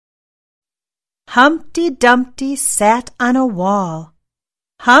Humpty Dumpty sat on a wall.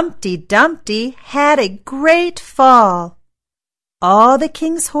 Humpty Dumpty had a great fall. All the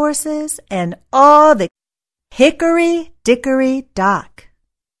king's horses and all the hickory-dickory-dock.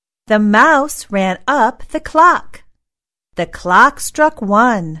 The mouse ran up the clock. The clock struck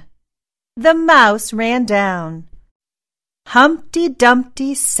 1. The mouse ran down. Humpty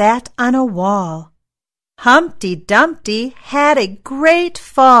Dumpty sat on a wall. Humpty Dumpty had a great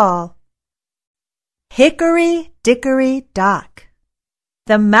fall. Hickory-dickory-dock.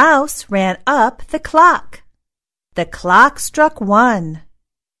 The mouse ran up the clock. The clock struck 1.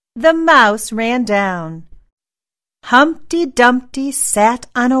 The mouse ran down. Humpty Dumpty sat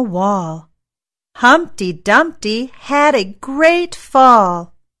on a wall. Humpty Dumpty had a great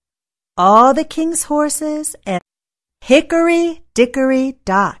fall. All the king's horses and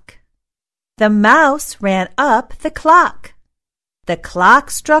hickory-dickory-dock. The mouse ran up the clock. The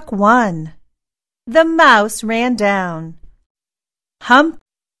clock struck 1. The mouse ran down.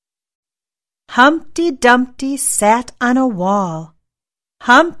 Humpty Dumpty sat on a wall.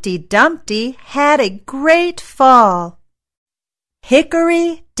 Humpty Dumpty had a great fall.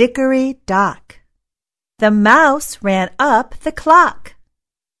 Hickory-dickory-dock. The mouse ran up the clock.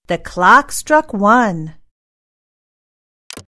 The clock struck 1.